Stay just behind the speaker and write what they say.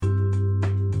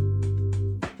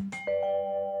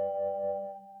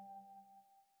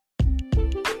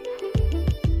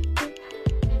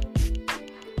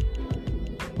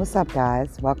What's up,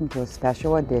 guys? Welcome to a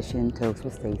special edition Talks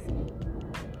with Stacy.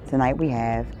 Tonight we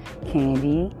have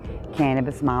Candy,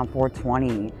 Cannabis Mom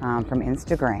 420 from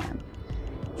Instagram.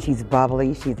 She's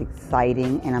bubbly, she's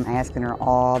exciting, and I'm asking her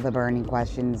all the burning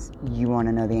questions you want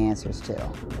to know the answers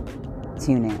to.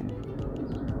 Tune in.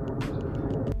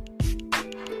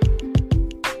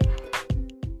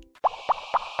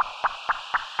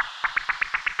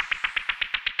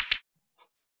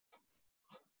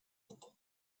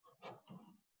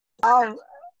 Oh,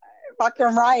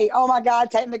 fucking right. Oh my God,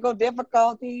 technical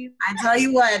difficulties. I tell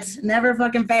you what, never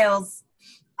fucking fails.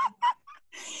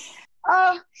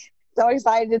 Oh, so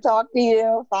excited to talk to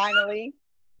you, finally.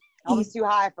 I was too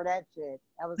high for that shit.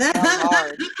 That was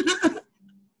hard.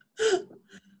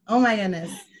 Oh my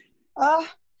goodness. How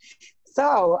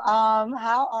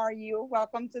are you?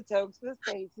 Welcome to Talks with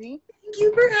Stacy. Thank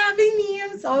you for having me.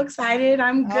 I'm so excited.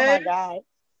 I'm good. Oh my God.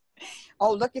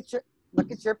 Oh, look at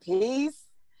your piece.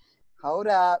 Hold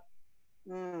up.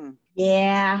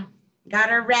 Yeah. Got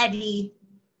her ready.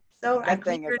 So that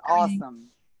thing is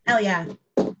awesome. Hell yeah.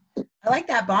 I like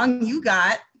that bong you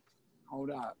got.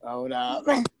 Hold up.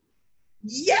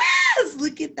 Yes,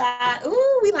 look at that.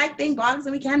 Ooh, we like big bongs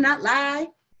and we cannot lie.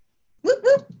 Whoop,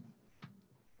 whoop.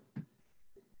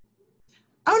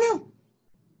 Oh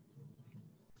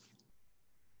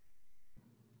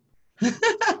no.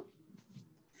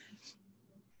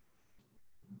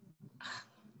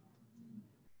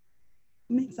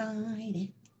 I'm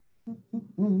excited.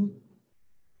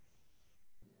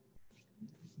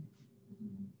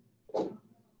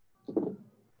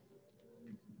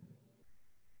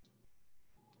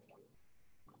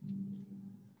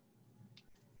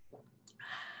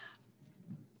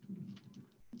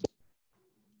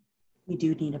 We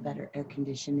do need a better air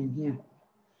conditioning here.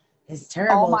 It's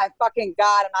terrible. Oh my fucking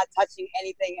God, I'm not touching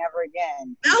anything ever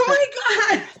again. Oh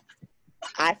my God.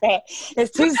 I said,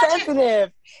 it's too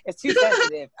sensitive. It's too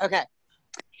sensitive. Okay.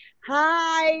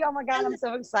 Hi. Oh my God, I'm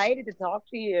so excited to talk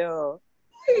to you.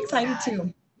 I'm excited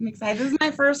too. I'm excited. This is my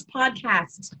first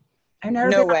podcast. I've never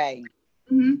No way.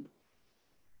 Mm-hmm.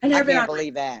 I can't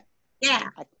believe that. Yeah.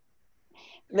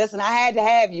 Listen, I had to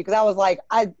have you because I was like,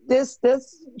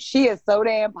 she is so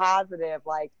damn positive,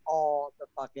 like all the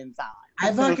fucking time.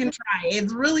 I fucking try.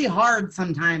 It's really hard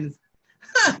sometimes.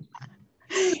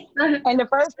 And the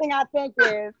first thing I think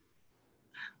is,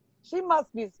 she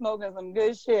must be smoking some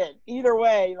good shit. Either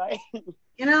way, like,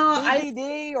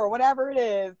 CBD or whatever it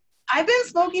is. I've been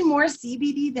smoking more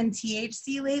CBD than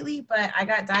THC lately, but I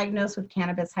got diagnosed with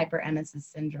cannabis hyperemesis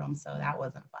syndrome, so that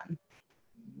wasn't fun.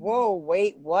 Whoa,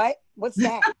 wait, what? What's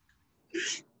that?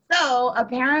 So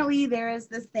apparently there is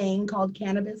this thing called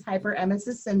cannabis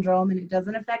hyperemesis syndrome, and it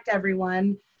doesn't affect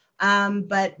everyone.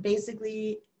 But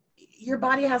basically, your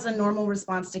body has a normal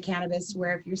response to cannabis,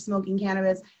 where if you're smoking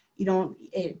cannabis,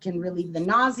 it can relieve the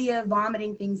nausea,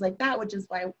 vomiting, things like that, which is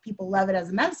why people love it as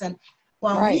a medicine.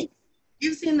 Well, right.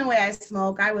 You've seen the way I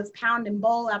smoke. I was pounding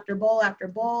bowl after bowl after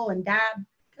bowl and dab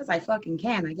because I fucking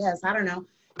can, I guess. I don't know.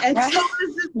 And so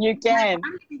you can. My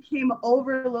body became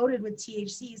overloaded with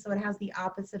THC, so it has the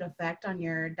opposite effect on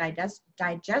your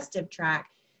digestive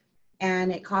tract,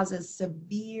 and it causes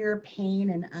severe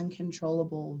pain and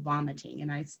uncontrollable vomiting.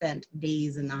 And I spent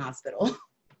days in the hospital.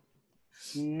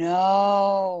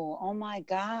 No. Oh my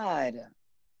God.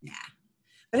 Yeah.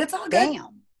 But it's all good.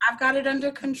 Damn. I've got it under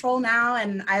control now,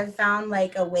 and I've found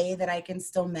like a way that I can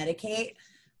still medicate.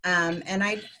 And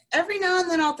I every now and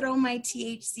then I'll throw my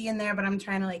THC in there, but I'm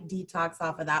trying to like detox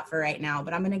off of that for right now.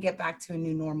 But I'm gonna get back to a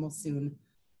new normal soon.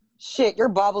 Shit, you're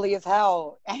bubbly as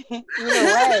hell. Either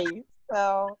way.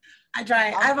 So I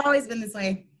try. I've always been this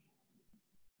way.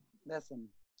 Listen,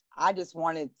 I just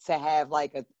wanted to have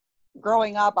like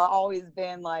growing up, I always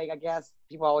been like, I guess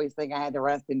people always think I had the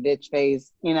resting bitch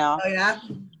face, you know? Oh, yeah?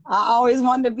 I always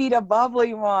wanted to be the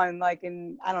bubbly one, like,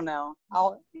 and I don't know.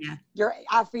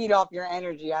 I feed off your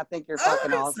energy. I think you're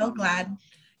fucking awesome. I'm so glad.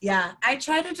 Yeah, I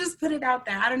try to just put it out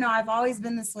there. I don't know. I've always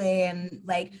been this way. And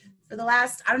like for the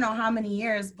last, I don't know how many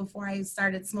years before I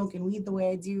started smoking weed the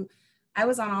way I do, I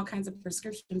was on all kinds of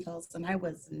prescription pills and I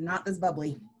was not this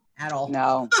bubbly at all.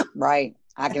 No, right.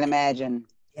 I can imagine.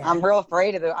 Yeah. I'm real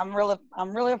afraid of I'm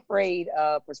really afraid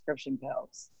of prescription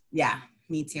pills. Yeah,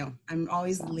 me too. I'm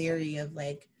always leery of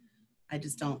like, I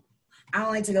don't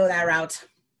like to go that route.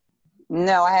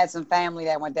 No, I had some family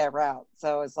that went that route.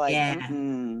 So it's like,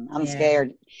 I'm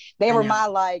scared. They were my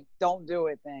like, don't do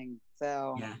it thing.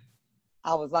 So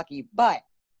I was lucky. But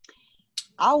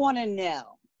I want to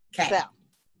know. Okay. So,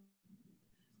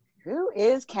 who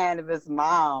is Cannabis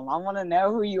Mom? I want to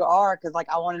know who you are because like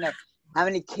I want to know. How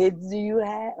many kids do you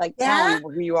have? Like, tell me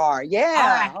who you are.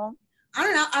 Yeah. I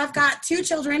don't know. I've got 2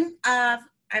 children.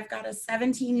 I've got a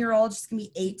 17-year-old. She's gonna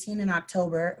be 18 in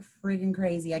October. Freaking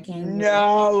crazy. I can't even.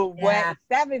 No way. Yeah.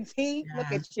 17? Yeah.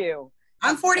 Look at you.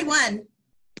 I'm 41.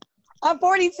 I'm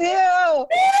 42. Woo, hell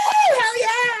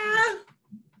yeah.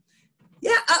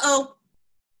 Yeah, uh-oh.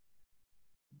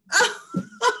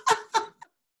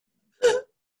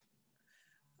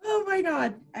 Oh my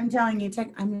God. I'm telling you,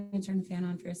 I'm going to turn the fan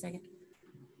on for a second.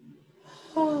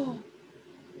 Oh.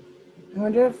 I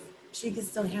wonder if she can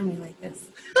still hear me like this.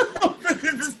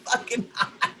 This is fucking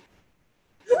hot.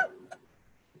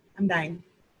 I'm dying.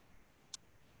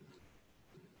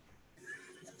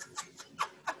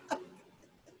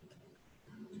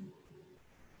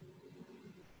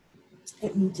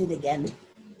 It muted again.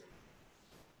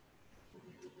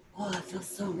 Oh, it feels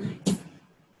so nice.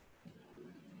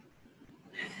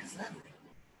 It's lovely.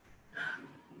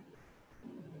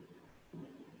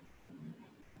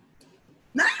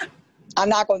 I'm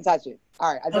not going to touch it.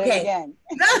 All right, I did it again.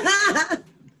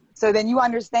 So then you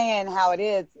understand how it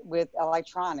is with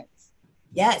electronics.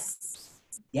 Yes.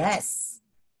 Yes.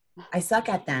 I suck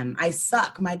at them. I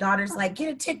suck. My daughter's like,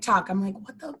 get a TikTok. I'm like,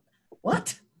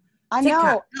 what? I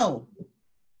TikTok? know. No.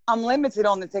 I'm limited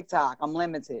on the TikTok. I'm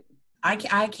limited. I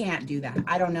can't do that.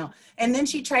 I don't know. And then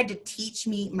she tried to teach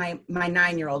me my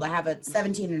 9-year-old. I have a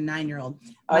 17 and a 9-year-old.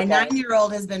 My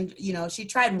 9-year-old has been, she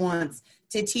tried once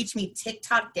to teach me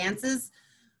TikTok dances.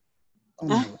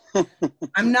 Oh my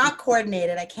I'm not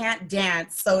coordinated. I can't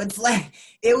dance. So it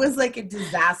was like a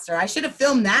disaster. I should have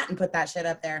filmed that and put that shit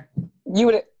up there. You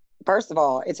would, first of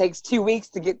all, it takes 2 weeks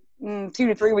to get, 2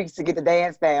 to 3 weeks to get the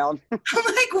dance down. I'm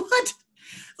like, what?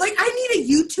 Like, I need a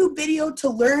YouTube video to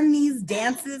learn these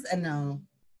dances. And no.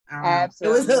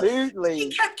 Absolutely. She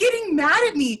kept getting mad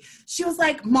at me. She was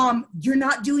like, Mom, you're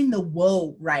not doing the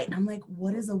whoa right. I'm like,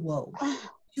 what is a whoa?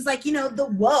 She's like, the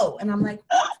whoa. And I'm like,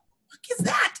 what the fuck is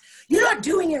that? You're not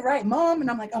doing it right, Mom. And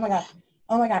I'm like, oh my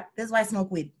God, this is why I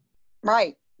smoke weed.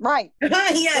 Right.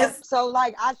 Yes. So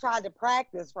like I tried to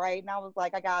practice, right? And I was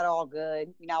like, I got all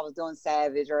good. I was doing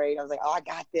Savage, right? I was like, oh, I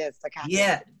got this.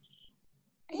 Yeah.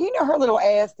 Her little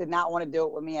ass did not want to do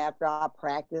it with me after I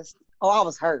practiced. Oh, I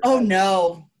was hurt. Oh,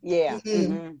 no. Yeah.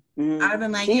 Mm-hmm. I'd have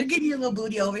been like, you're getting your little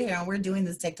booty over here and we're doing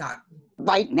this TikTok.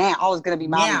 Right now. I was going to be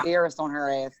Mommy Dearest on her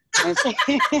ass.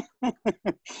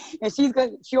 And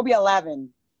she'll be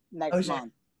 11 next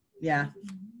month. Yeah.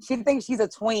 She thinks she's a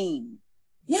tween.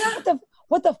 Yeah.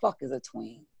 What the fuck is a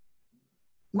tween?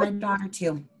 My daughter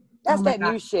too. That's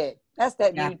new shit. That's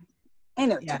that new.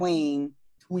 Ain't a tween.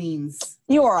 Tweens.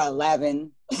 You are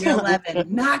 11. You're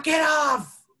 11. Knock it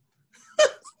off.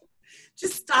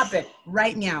 Just stop it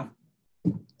right now.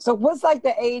 So what's like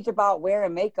the age about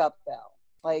wearing makeup though?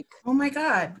 Like, oh my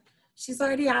God. She's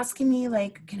already asking me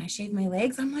like, can I shave my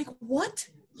legs? I'm like, what?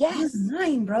 Yes.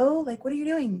 9, bro. Like, what are you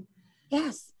doing?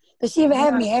 Yes. Does she even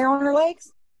have any hair on her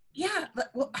legs? Yeah.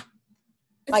 Well,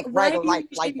 like regular,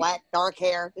 like black, dark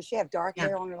hair. Does she have dark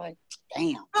hair on her legs?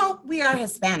 Damn. Well, we are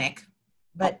Hispanic,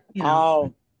 but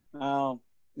Oh,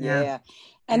 yeah.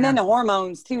 And then the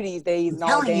hormones too these days and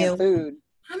all the damn food.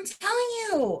 I'm telling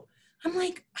you. I'm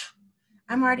like,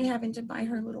 I'm already having to buy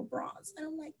her little bras. I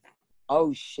don't like that.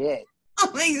 Oh shit. Oh,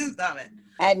 please stop it.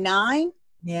 At 9?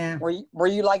 Yeah. Were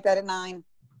you like that at 9?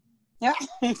 Yeah.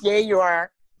 Yeah, you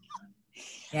are.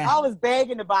 Yeah. I was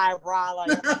begging to buy a bra.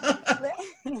 Like,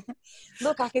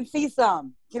 look, I can see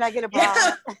some. Can I get a bra?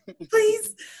 Yeah,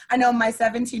 please. I know my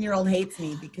 17-year-old hates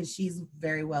me because she's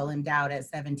very well endowed at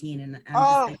 17. And I'm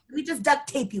just like, we just duct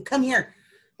tape you. Come here.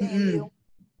 That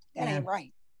ain't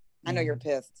right. I know you're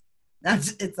pissed.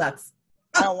 It sucks.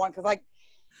 I don't want, because like,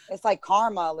 it's like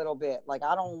karma a little bit. Like,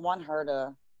 I don't want her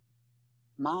to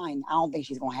mind. I don't think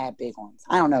she's going to have big ones.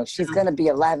 I don't know. She's going to be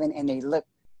 11 and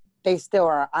they still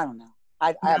are, I don't know.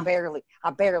 I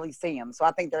barely see them. So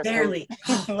I think there's barely.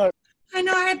 Look. I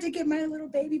know I had to get my little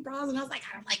baby bras and I was like,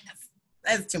 I don't like this.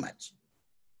 That's too much.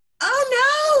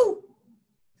 Oh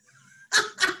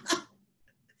no.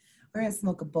 We're going to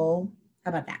smoke a bowl. How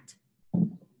about that?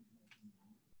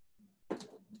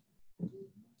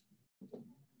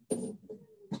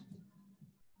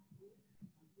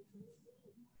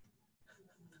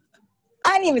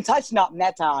 I didn't even touch nothing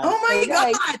that time. Oh my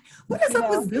God. What is up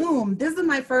with Zoom? This is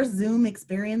my first Zoom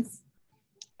experience.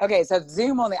 Okay, so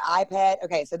Zoom on the iPad.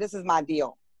 Okay, so this is my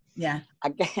deal. Yeah.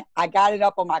 I got it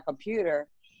up on my computer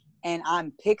and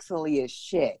I'm pixely as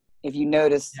shit. If you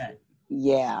notice,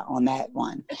 on that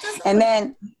one. And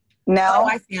then, no. Oh,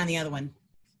 I see on the other one.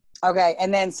 Okay,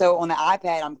 and then so on the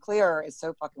iPad, I'm clearer. It's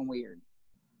so fucking weird.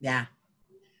 Yeah.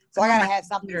 So I gotta have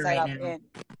something set up. And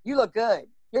you look good.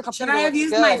 Your computer. Should I have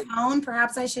used my phone?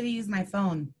 Perhaps I should have used my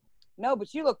phone. No,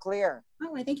 but you look clear.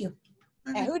 Oh, I thank you.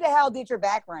 Okay. And who the hell did your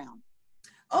background?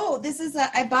 Oh, this is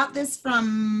I bought this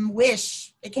from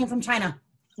Wish. It came from China.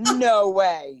 No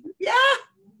way. Yeah.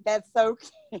 That's so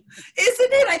cute.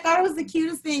 Isn't it? I thought it was the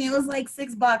cutest thing. It was like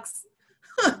 $6.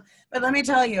 But let me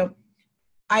tell you,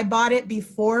 I bought it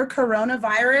before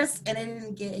coronavirus and it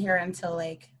didn't get here until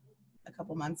like a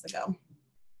couple months ago.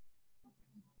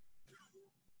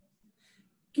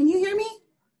 Can you hear me?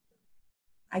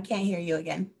 I can't hear you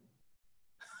again.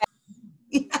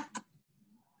 Yeah.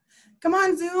 Come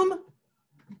on, Zoom.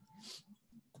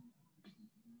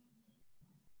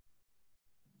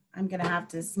 I'm going to have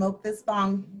to smoke this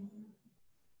bong.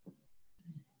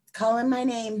 It's calling my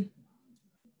name.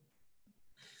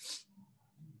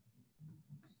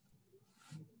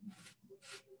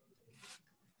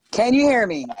 Can you hear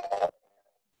me?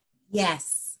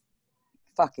 Yes.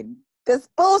 Fucking this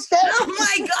bullshit. Oh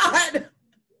my God.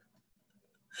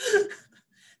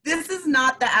 This is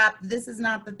not the app. This is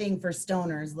not the thing for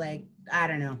stoners. Like, I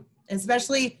don't know.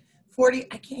 Especially 40.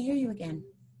 I can't hear you again.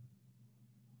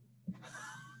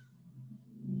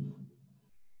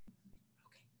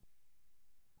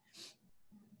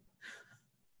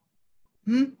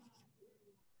 Hmm?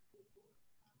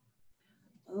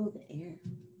 Oh, the air.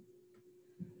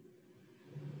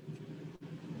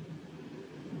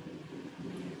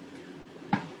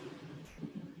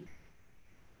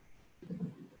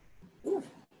 Ooh.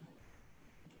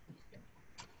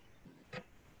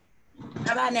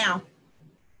 How about now?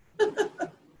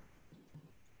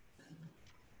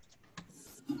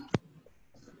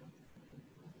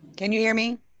 Can you hear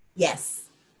me? Yes.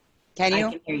 Can you?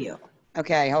 I can hear you.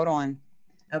 Okay, hold on.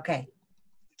 Okay.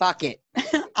 Fuck it.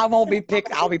 I won't be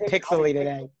I'll be pixely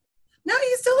today. No,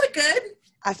 you still look good.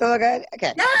 I still look good?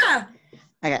 Okay. Yeah.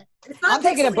 Okay. It's not I'm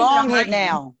taking a pixelated bong on my hit end.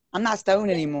 now. I'm not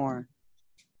stoned anymore.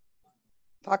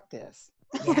 Fuck this.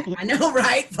 Yeah, I know,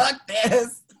 right? Fuck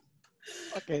this.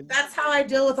 Okay. That's how I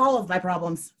deal with all of my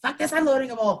problems. Fuck this, I'm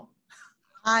loading a bowl.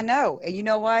 I know. And you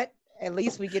know what? At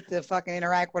least we get to fucking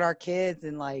interact with our kids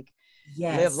and like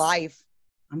live life.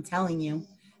 I'm telling you.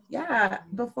 Yeah,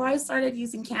 before I started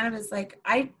using cannabis, like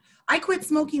I quit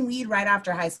smoking weed right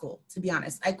after high school, to be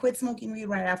honest. I quit smoking weed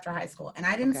right after high school. And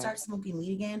I didn't start smoking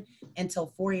weed again until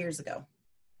 4 years ago.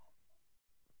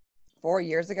 4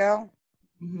 years ago?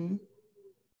 Mm-hmm.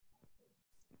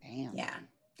 Damn. Yeah.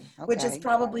 Okay. Which is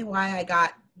probably why I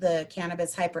got the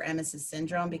cannabis hyperemesis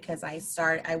syndrome, because I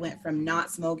went from not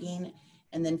smoking,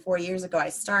 and then 4 years ago I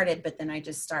started, but then I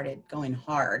just started going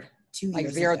hard 2 years ago.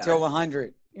 Like 0 to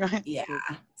 100. Yeah.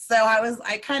 So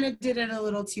I kind of did it a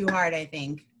little too hard, I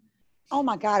think. Oh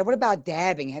my God. What about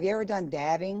dabbing? Have you ever done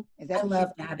dabbing? Is that I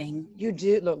love dabbing. You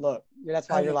do? Look. That's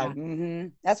why you're like,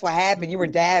 That's what happened. You were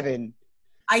dabbing.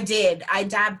 I did. I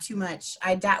dabbed too much.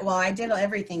 I did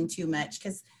everything too much,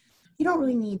 because you don't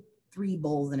really need 3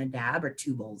 bowls in a dab or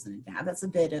 2 bowls in a dab. That's a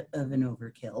bit of an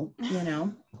overkill, you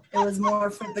know. It was more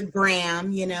for the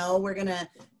gram, you know. We're going to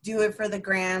do it for the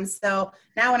gram. So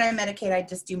now when I medicate, I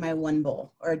just do my 1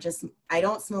 bowl, or I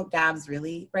don't smoke dabs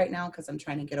really right now because I'm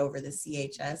trying to get over the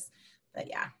CHS. But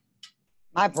yeah.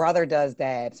 My brother does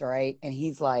dabs, right? And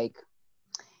he's like,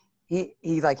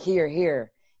 he's like,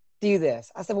 here, do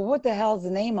this. I said, well, what the hell's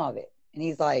the name of it? And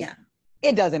he's like,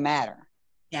 It doesn't matter.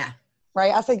 Yeah.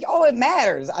 Right? I said, oh, it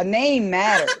matters. A name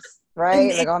matters,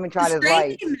 right? Like, let me try this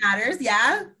right. Name matters,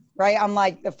 yeah. Right? I'm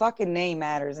like, the fucking name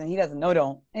matters. And he doesn't know,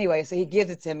 don't. Anyway, so he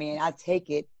gives it to me and I take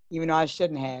it, even though I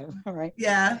shouldn't have, right?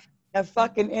 Yeah. I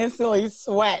fucking instantly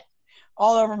sweat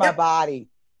all over my body.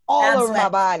 All over my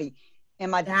body. And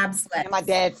my dad's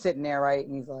sitting there, right?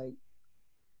 And he's like,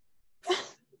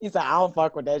 I don't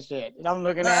fuck with that shit. And I'm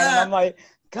looking at him, I'm like,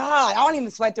 God, I don't even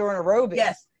sweat during aerobics.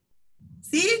 Yes.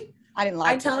 See? I didn't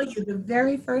like it. I tell you, the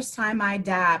very first time I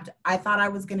dabbed, I thought I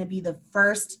was going to be the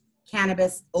first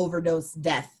cannabis overdose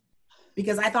death,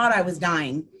 because I thought I was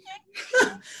dying.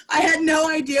 I had no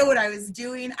idea what I was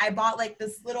doing. I bought like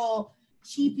this little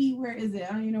cheapy, where is it?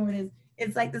 I don't even know what it is.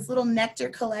 It's like this little nectar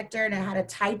collector, and it had a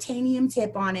titanium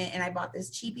tip on it. And I bought this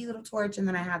cheapy little torch, and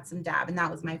then I had some dab, and that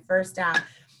was my first dab.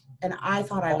 And I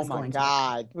thought I was going to. Oh my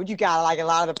God. Would you got like a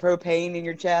lot of the propane in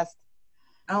your chest?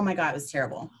 Oh my God, it was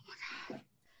terrible.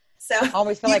 So I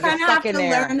always feel like you kind of have to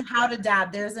there. learn how to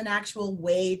dab. There's an actual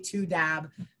way to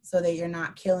dab so that you're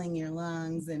not killing your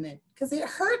lungs, because it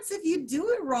hurts if you do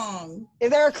it wrong. Is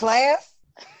there a class?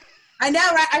 I know,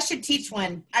 right? I should teach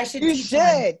one. You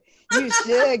should. You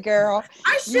should, girl.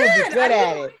 I should. You'd be good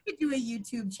at it. I could do a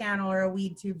YouTube channel or a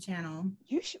WeedTube channel.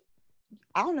 You should.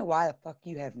 I don't know why the fuck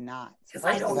you have not. Because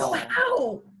I don't know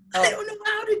how. I don't know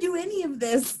how to do any of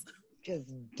this.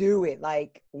 Just do it.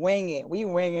 Like, wing it. We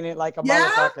winging it like a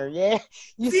motherfucker. Yeah.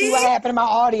 You see what happened to my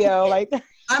audio? Like,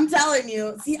 I'm telling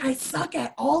you. See, I suck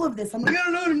at all of this. I'm like, I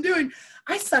don't know what I'm doing.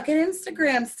 I suck at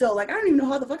Instagram still. Like, I don't even know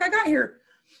how the fuck I got here.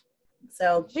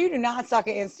 So You do not suck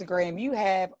at Instagram. You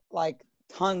have like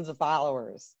tons of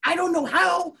followers. I don't know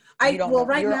how. Well,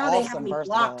 right now they have me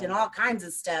blocked and all kinds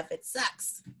of stuff. It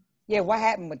sucks. Yeah, what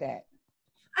happened with that?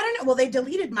 I don't know. Well, they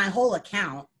deleted my whole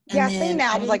account. Yeah, I seen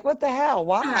that. I was like, what the hell?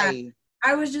 Why?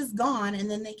 I was just gone,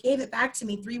 and then they gave it back to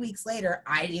me 3 weeks later.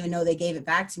 I didn't even know they gave it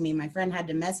back to me. My friend had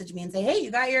to message me and say, hey, you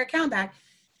got your account back.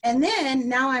 And then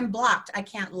now I'm blocked. I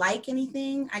can't like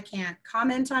anything. I can't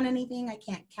comment on anything. I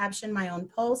can't caption my own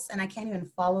posts, and I can't even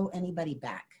follow anybody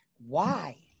back.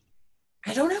 Why?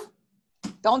 I don't know.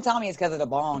 Don't tell me it's because of the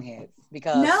bong hits.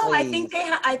 Because no, please.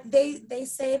 I think they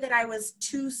say that I was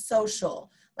too social.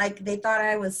 Like they thought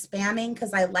I was spamming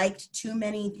because I liked too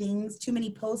many things, too many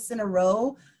posts in a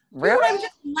row. Really? Dude, I'm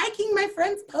just liking my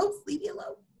friends' posts. Leave me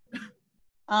alone.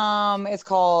 It's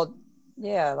called,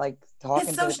 like talking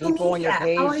to the people on your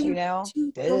page, you know?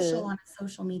 Too social on a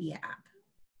social media app.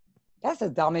 That's the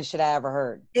dumbest shit I ever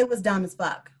heard. It was dumb as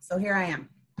fuck. So here I am.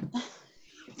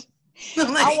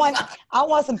 I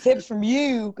want some tips from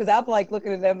you because I'm like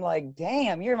looking at them like,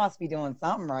 damn, you must be doing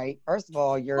something right. First of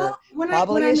all, you're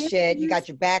bubbly as shit. You got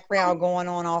your background going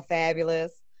on all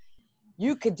fabulous.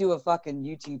 You could do a fucking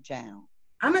YouTube channel.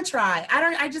 I'm gonna try.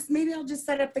 Maybe I'll just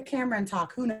set up the camera and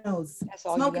talk. Who knows? That's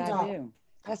all you gotta do.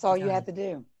 That's all you have to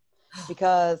do.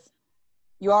 Because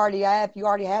you already have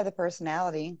the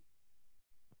personality.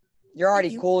 You're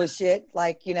already cool as shit.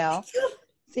 Like,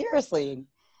 seriously.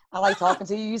 I like talking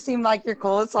to you. You seem like you're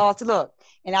cool as salty. Look,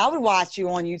 and I would watch you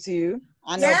on YouTube.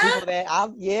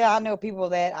 I know people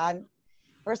that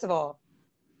first of all,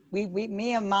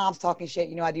 me and Mom's Talking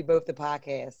Shit, I do both the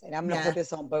podcasts, and I'm going to put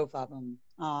this on both of them.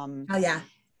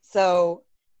 So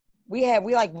we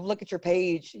like look at your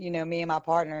page, me and my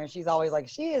partner, and she's always like,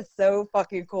 she is so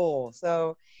fucking cool.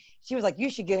 So she was like, you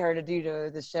should get her to do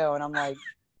the show. And I'm like,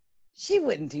 she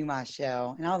wouldn't do my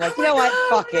show. And I was like, you know what?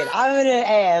 Fuck it. I'm going to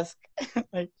ask.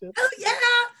 Oh yeah.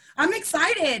 I'm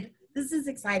excited. This is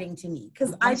exciting to me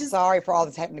because I'm sorry for all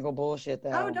the technical bullshit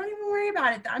though. Oh, don't even worry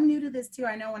about it. I'm new to this too.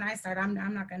 I know when I start, I'm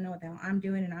not gonna know what the hell I'm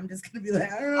doing, and I'm just gonna be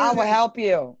like, I will help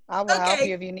you. I will help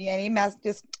you if you need any mess.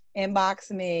 Just inbox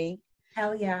me.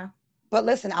 Hell yeah. But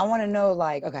listen, I want to know,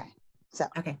 okay.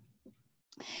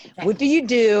 What do you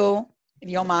do if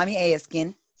you don't mind me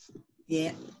asking?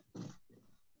 Yeah.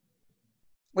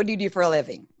 What do you do for a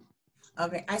living?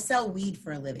 Okay, I sell weed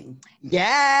for a living.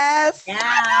 Yes.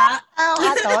 Yeah. Oh,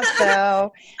 I thought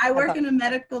so. I work in a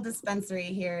medical dispensary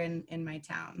here in my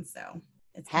town, so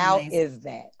it's how nice. Is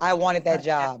that? I wanted that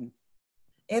job.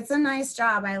 It's a nice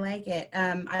job. I like it.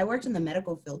 I worked in the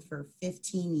medical field for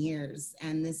 15 years,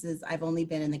 and I've only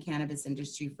been in the cannabis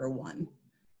industry for 1.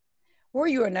 Were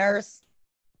you a nurse?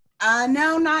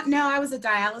 No. I was a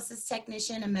dialysis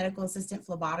technician, a medical assistant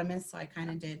phlebotomist. So I kind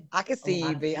of did. I could see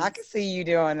you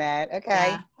doing that. Okay.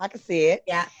 Yeah. I can see it.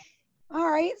 Yeah. All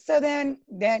right. So then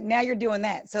now you're doing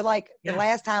that. So the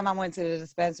last time I went to the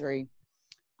dispensary,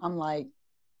 I'm like,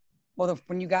 well,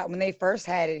 when they first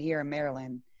had it here in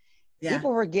Maryland,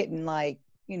 people were getting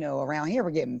around here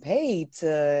we're getting paid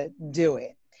to do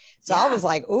it. So I was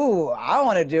like, ooh, I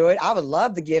want to do it. I would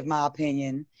love to give my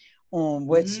opinion on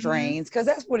what strains, because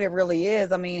that's what it really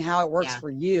is. I mean, how it works for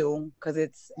you, because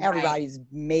everybody's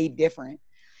made different.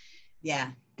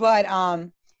 Yeah. But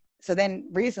so then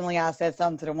recently I said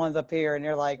something to the ones up here, and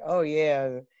they're like, oh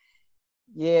yeah,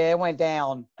 it went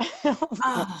down.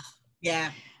 Oh,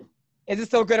 yeah. Is it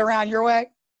still good around your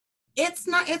way? It's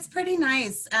pretty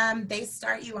nice. They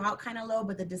start you out kind of low,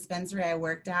 but the dispensary I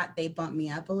worked at, they bumped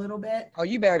me up a little bit. Oh,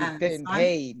 you better be getting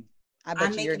paid. I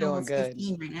bet you're doing good.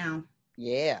 15 right now.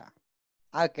 Yeah.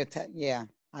 I could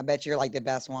I bet you're like the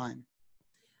best one.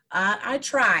 I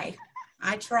try.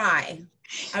 I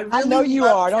know you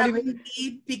are. Don't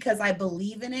even because I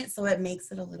believe in it, so it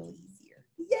makes it a little easier.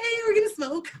 Yay, we're gonna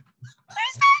smoke.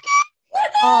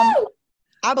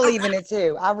 I believe in it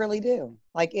too. I really do.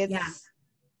 Like it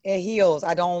heals.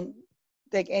 I don't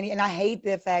think and I hate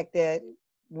the fact that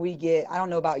I don't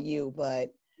know about you,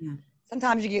 but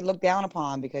sometimes you get looked down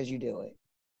upon because you do it.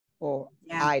 Or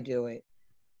I do it.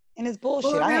 And it's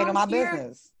bullshit. I handle my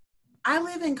business. I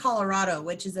live in Colorado,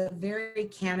 which is a very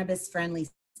cannabis-friendly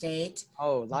state.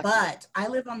 Oh, lucky. But I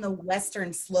live on the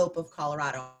western slope of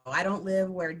Colorado. I don't live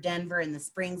where Denver and the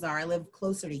Springs are. I live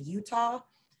closer to Utah. Okay.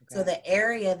 So the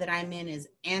area that I'm in is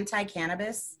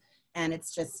anti-cannabis, and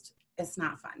it's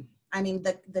not fun. I mean,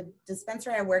 the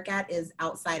dispensary I work at is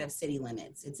outside of city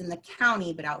limits. It's in the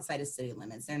county, but outside of city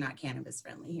limits. They're not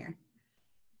cannabis-friendly here.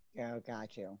 Oh,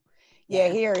 got you. Yeah,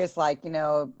 here it's like,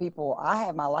 people, I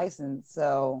have my license,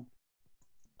 so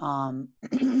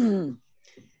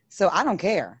So I don't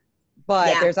care. But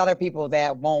Yeah. there's other people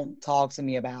that won't talk to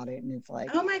me about it. And it's like,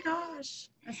 Oh my gosh.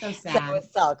 That's so so sad.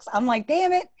 it sucks. I'm like,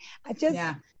 damn it.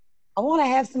 Yeah. I want to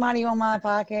have somebody on my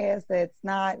podcast that's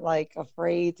not like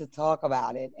afraid to talk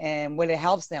about it and what it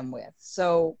helps them with.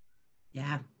 So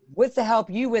Yeah. what's to help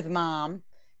you with, Mom?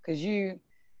 Because you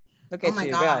look Oh at my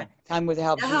you, God. go. Tell me what it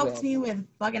helps That you helped with. me with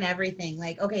fucking everything.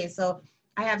 Like, okay, so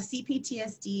I have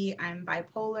CPTSD, I'm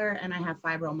bipolar, and I have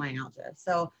fibromyalgia.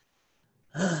 So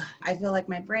I feel like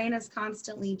my brain is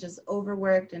constantly just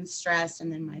overworked and stressed,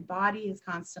 and then my body is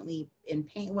constantly in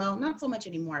pain. Well, not so much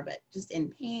anymore, but just in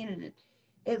pain. And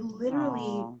it literally,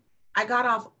 Aww. I got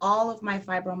off all of my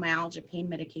fibromyalgia pain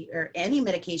medication or any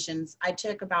medications. I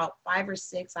took about 5 or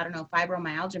 6, I don't know,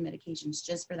 fibromyalgia medications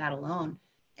just for that alone.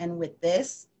 And with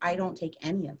this, I don't take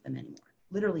any of them anymore.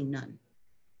 Literally none.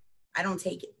 I don't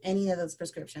take any of those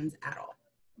prescriptions at all.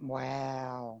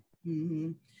 Wow.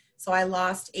 Mm-hmm. So I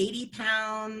lost 80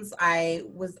 pounds. I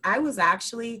was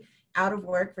actually out of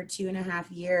work for 2.5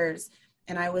 years.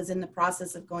 And I was in the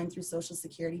process of going through Social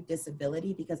Security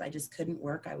disability because I just couldn't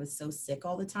work. I was so sick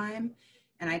all the time.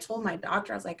 And I told my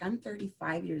doctor, I was like, I'm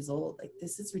 35 years old. Like,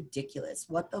 this is ridiculous.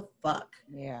 What the fuck?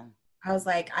 Yeah. I was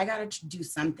like, I got to do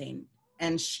something.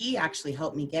 And she actually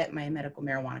helped me get my medical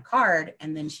marijuana card.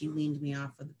 And then she weaned me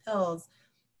off of the pills.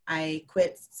 I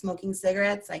quit smoking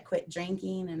cigarettes. I quit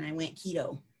drinking, and I went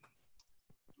keto.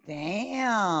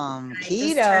 Damn. I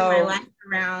Keto. just turned my life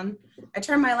around. I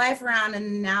turned my life around,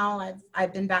 and now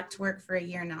I've been back to work for a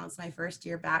year now. It's my first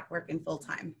year back working full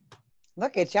time.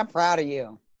 Look at you. I'm proud of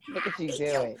you. Look at you Thank do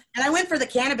you. it. And I went for the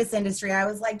cannabis industry. I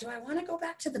was like, do I want to go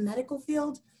back to the medical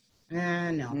field?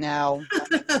 No. No.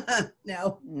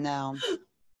 No. No. Yeah.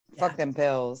 Fuck them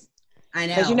pills. I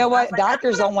know. Because you know what? Like,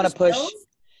 Doctors don't want to push. pills.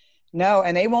 No,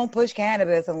 and they won't push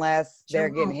cannabis unless Sure they're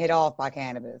getting won't. hit off by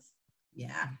cannabis.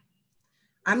 Yeah.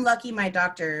 I'm lucky my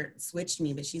doctor switched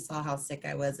me, but she saw how sick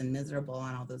I was and miserable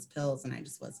on all those pills, and I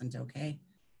just wasn't okay.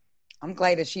 I'm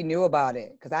glad that she knew about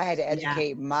it because I had to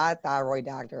educate my thyroid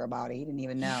doctor about it. He didn't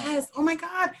even know. Yes. Oh my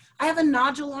God. I have a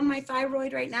nodule on my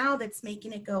thyroid right now that's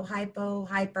making it go hyper.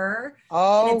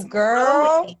 Oh, It's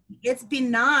girl. growing. It's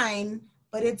benign,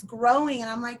 but it's growing. And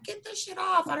I'm like, get this shit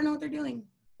off. I don't know what they're doing.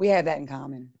 We have that in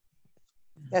common.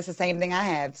 That's the same thing I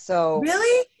have. So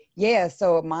Really? yeah.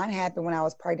 So mine happened when I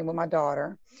was pregnant with my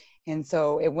daughter. And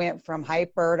so it went from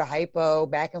hyper to hypo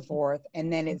back and forth.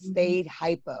 And then it stayed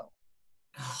hypo.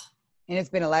 And it's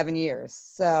been 11 years.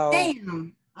 So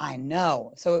Damn. I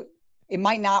know. So it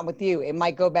might not with you. It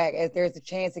might go back. If there's a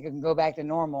chance it can go back to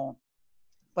normal.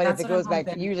 But That's if it what I'm goes back, it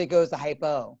hoping. usually goes to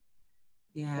hypo.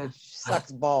 Yeah. Which sucks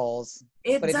balls.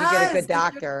 It But if does. you get a good The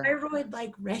doctor, thyroid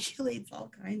like regulates all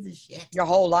kinds of shit. your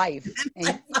whole life.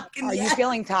 And are you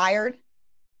feeling tired?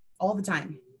 All the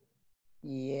time.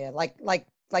 Yeah, like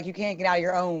you can't get out of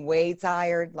your own way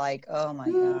tired. Like, oh my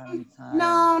God, I'm tired.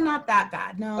 No, not that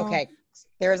bad. No. Okay,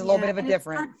 there's a little bit of a and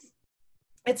difference.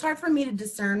 It's hard for me to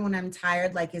discern when I'm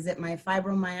tired. Like, is it my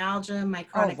fibromyalgia, my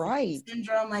chronic fatigue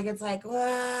syndrome? Like, it's like,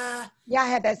 yeah, I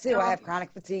had that too. I have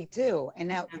chronic fatigue too. And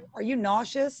now, are you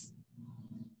nauseous?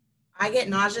 I get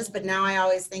nauseous, but now I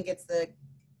always think it's the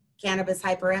cannabis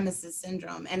hyperemesis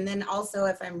syndrome. And then also,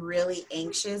 if I'm really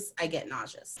anxious, I get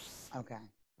nauseous. Okay.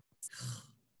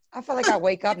 I feel like I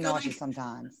wake up nauseous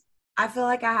sometimes. I feel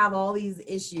like I have all these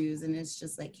issues, and it's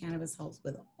just like cannabis helps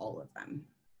with all of them.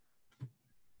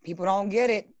 People don't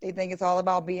get it. They think it's all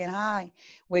about being high,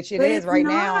 which it is right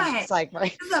now. It's like,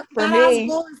 right, for me.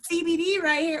 Bowl of CBD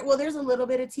right here. Well, there's a little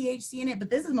bit of THC in it,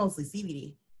 but this is mostly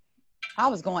CBD. I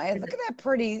was going to look at that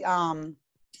pretty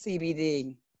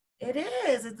CBD. It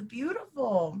is. It's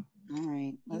beautiful. All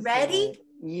right. You ready?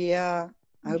 Yeah.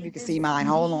 I hope you can see mine.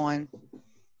 Hold on.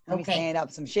 Let me stand up.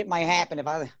 Some shit might happen if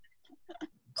I...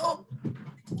 Oh.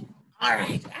 All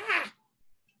right.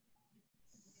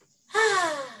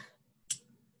 Ah.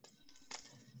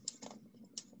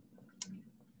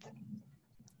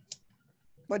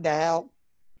 What the hell?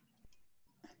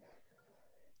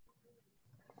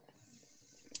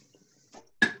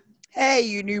 Hey,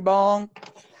 you new bong.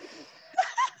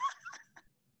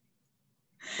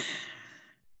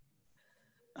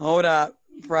 Hold up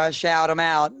before I shout them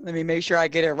out. Let me make sure I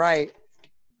get it right.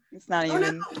 It's not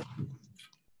even... No.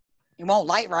 It won't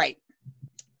light right.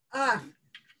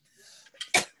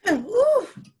 Woo.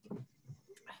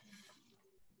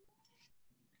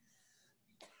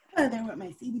 There went my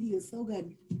CBD is so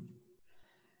good.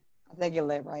 I think it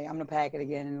lit right. I'm gonna pack it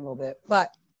again in a little bit,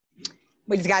 but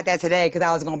we just got that today because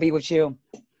I was gonna be with you.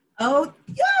 Oh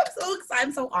yeah, I'm so excited.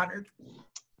 I'm so honored.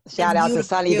 Shout out to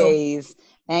Sunny Days.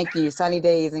 Thank you, Sunny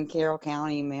Days in Carroll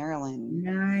County, Maryland.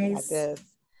 Nice. Like this.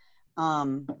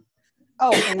 Oh,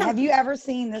 and have you ever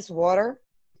seen this water?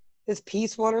 This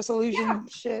Peace Water Solution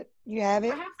shit? You have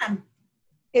it? I have some.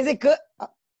 Is it good?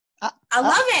 I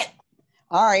love it.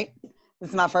 All right. This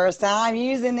is my first time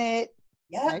using it.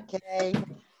 Yep. Okay.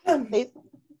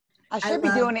 I should I be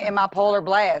love doing it in my Polar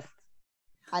Blast.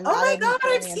 Oh my God,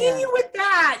 I've seen you with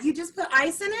that. You just put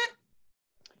ice in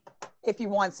it? If you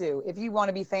want to. If you want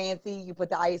to be fancy, you put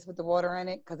the ice with the water in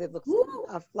it because it looks Ooh.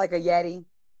 like a Yeti.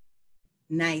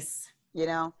 Nice. You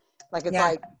know? Like it's Yeah.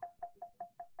 like.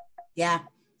 Yeah.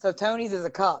 So Tony's is a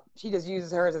cup. She just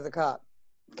uses hers as a cup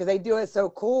because they do it so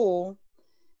cool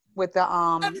with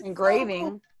the engraving. So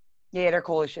cool. Yeah, they're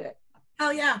cool as shit.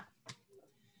 Hell yeah.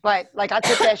 But like I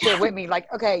took that shit with me.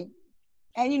 Like, okay.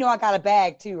 And you know I got a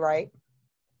bag too, right?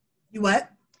 You what?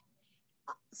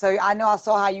 So I know I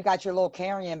saw how you got your little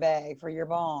carrying bag for your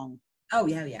bong. Oh,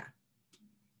 yeah, yeah.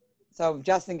 So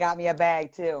Justin got me a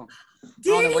bag too.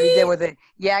 Did I don't know what he did with it.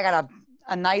 Yeah, I got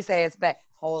a nice ass bag.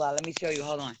 Hold on, let me show you.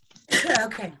 Hold on.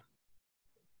 Okay.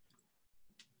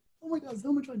 Oh my God,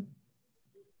 so much fun.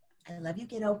 I love you,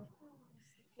 kiddo.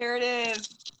 Here it is.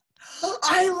 Oh,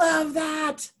 I love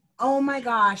that. Oh my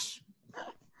gosh.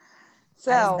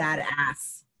 So that is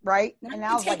badass. Right? Now and you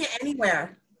I was can take like, it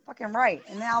anywhere. Fucking right.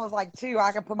 And then I was like, too,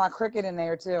 I can put my Cricut in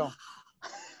there too.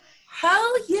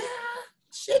 Hell yeah.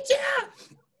 Shit yeah.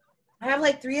 I have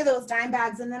like 3 of those dime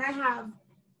bags, and then I have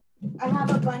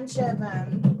a bunch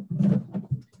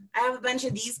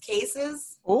of these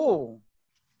cases. Ooh.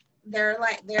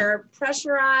 They're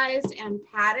pressurized and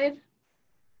padded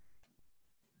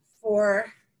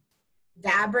for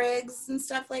dab rigs and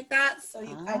stuff like that. So I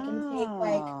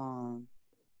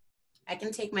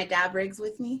can take my dab rigs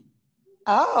with me.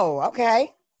 Oh,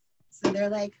 okay. So they're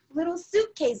like little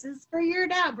suitcases for your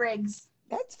dab rigs.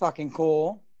 That's fucking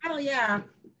cool. Hell yeah.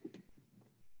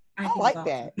 I like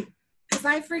that. Because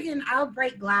I'll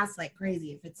break glass like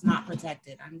crazy if it's not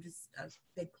protected. I'm just a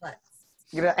big klutz.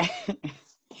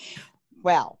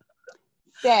 Well,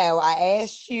 so I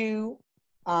asked you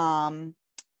how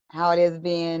it has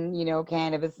been, you know,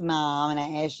 cannabis mom, and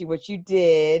I asked you what you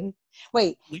did.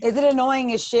 Wait, is it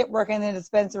annoying as shit working in a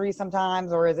dispensary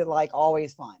sometimes, or is it like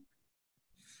always fun?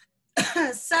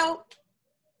 So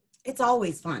it's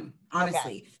always fun,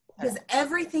 honestly, because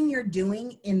everything you're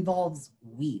doing involves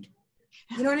weed.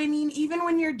 You know what I mean? Even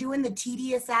when you're doing the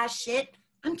tedious ass shit,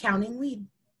 I'm counting weed.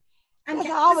 That's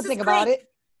how I would think about it.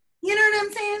 You know what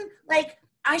I'm saying? Like,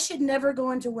 I should never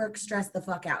go into work stressed the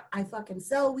fuck out. I fucking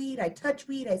sell weed, I touch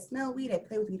weed, I smell weed, I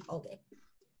play with weed all day.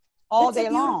 All day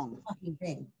long. Fucking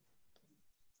thing.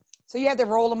 So you have to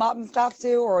roll them up and stuff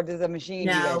too, or does the machine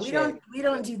do that shit? No, we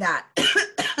don't do that.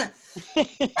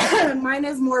 Mine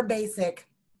is more basic.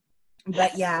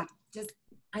 But yeah, just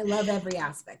I love every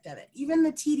aspect of it. Even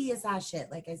the tedious ass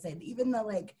shit, like I said, even the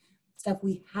like stuff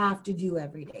we have to do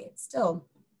every day. It's still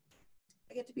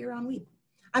I get to be around weed.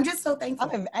 I'm just so thankful.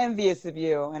 I'm envious of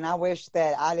you, and I wish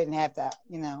that I didn't have to,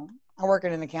 you know, I work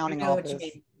in an accounting office. What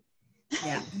you mean.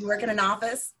 Yeah. You work in an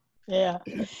office? Yeah.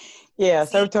 Yeah,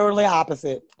 so totally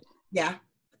opposite. Yeah.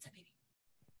 What's up, baby?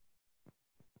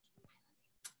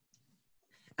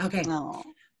 Okay. Oh.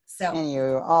 So. And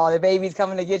you, the baby's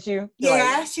coming to get you?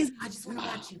 Yeah, I just want to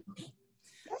watch you. Okay.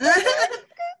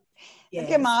 Yes.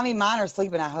 Look at mommy. Mine are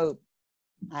sleeping, I hope.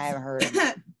 I haven't heard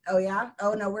them. Oh yeah?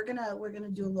 Oh no, we're gonna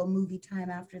do a little movie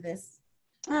time after this.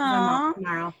 Aww.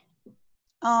 Tomorrow.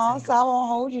 Oh, so I won't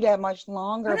hold you that much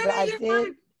longer, no, but I did.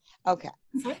 Fine. Okay.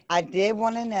 I did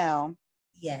want to know.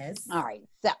 Yes. All right.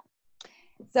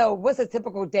 So what's a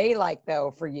typical day like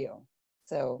though for you?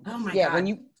 So God.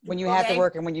 when you have to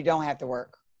work and when you don't have to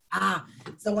work.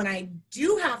 So when I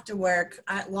do have to work,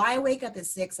 I wake up at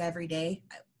 6 every day,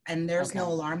 and there's no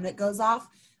alarm that goes off.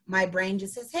 My brain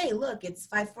just says, "Hey, look, it's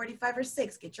 5:45 or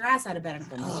 6. Get your ass out of bed." I'm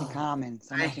so much in common.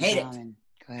 So much I hate in common.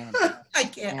 Go ahead. I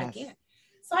can't.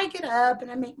 So I get up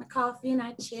and I make my coffee and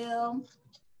I chill.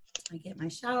 I get my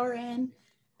shower in,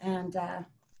 and I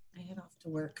head off to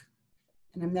work.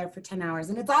 And I'm there for 10 hours,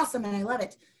 and it's awesome, and I love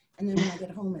it. And then when I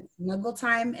get home, it's snuggle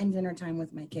time and dinner time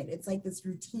with my kid. It's like this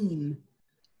routine.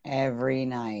 Every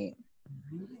night.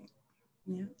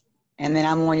 Yeah. And then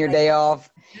I'm on your day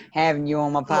off having you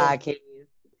on my podcast.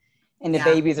 And the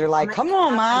babies are like, come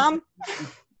on, Mom.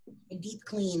 I deep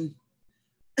clean.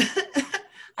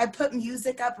 I put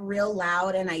music up real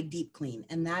loud and I deep clean.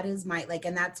 And that is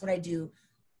and that's what I do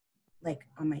like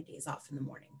on my days off in the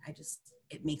morning.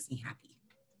 It makes me happy.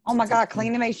 Oh my God,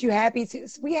 cleaning makes you happy too.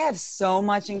 We have so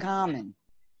much in common.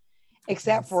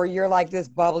 Except for you're like this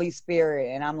bubbly spirit.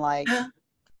 And I'm like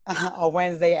a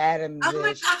Wednesday Addams.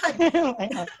 Oh my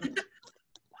God.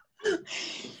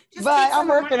 But I'm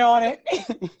working on it.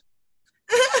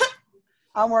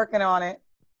 I'm working on it.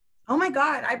 Oh my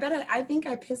God. I think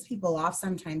I piss people off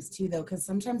sometimes too, though, because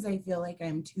sometimes I feel like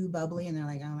I'm too bubbly and they're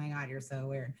like, oh my God, you're so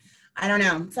weird. I don't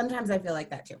know. Sometimes I feel like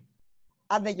that too.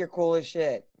 I think you're cool as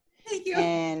shit. Thank you.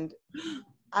 And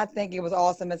I think it was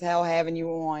awesome as hell having you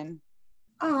on.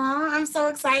 Aw, I'm so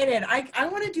excited. I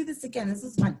want to do this again. This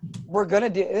is fun. We're going to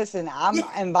do, listen, I'm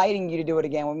inviting you to do it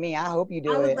again with me. I hope you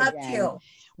do it. I would love again. to.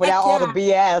 Without all the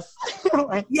BS.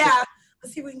 Yeah.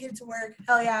 Let's see if we can get it to work.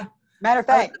 Hell yeah. Matter of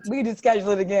fact, we just schedule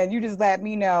it again. You just let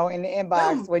me know in the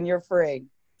inbox when you're free.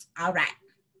 All right.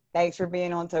 Thanks for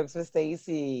being on Talks with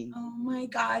Stacey. Oh my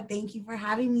God. Thank you for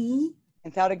having me.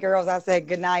 And tell the girls I said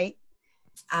good night.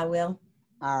 I will.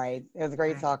 All right. It was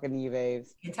great talking to you,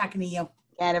 babes. Good talking to you.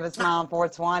 Cannabis Mom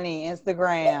 420,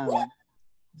 Instagram.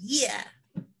 Yeah.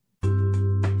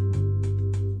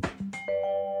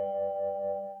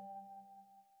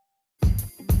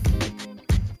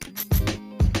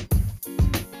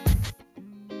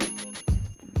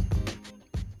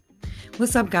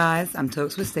 What's up, guys? I'm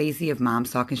Talks with Stacey of Mom's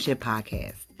Talking Shit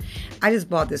podcast. I just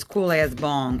bought this cool-ass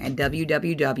bong at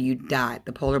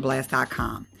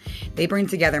www.thepolarblast.com. They bring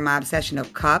together my obsession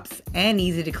of cups and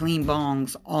easy-to-clean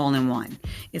bongs all in one.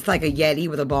 It's like a Yeti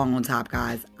with a bong on top,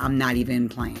 guys. I'm not even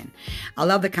playing. I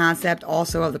love the concept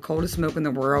also of the coldest smoke in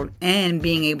the world and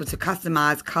being able to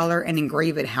customize, color, and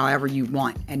engrave it however you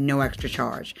want at no extra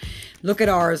charge. Look at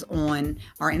ours on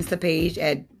our Insta page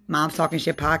at Mom's Talking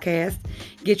Shit podcast.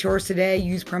 Get yours today.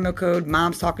 Use promo code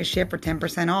Mom's Talking Shit for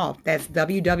 10% off. That's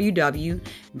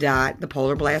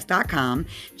www.thepolarblast.com.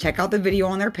 Check out the video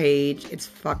on their page. It's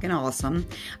fucking awesome.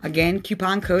 Again,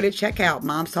 coupon code at checkout.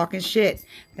 Mom's Talking Shit.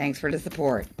 Thanks for the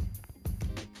support.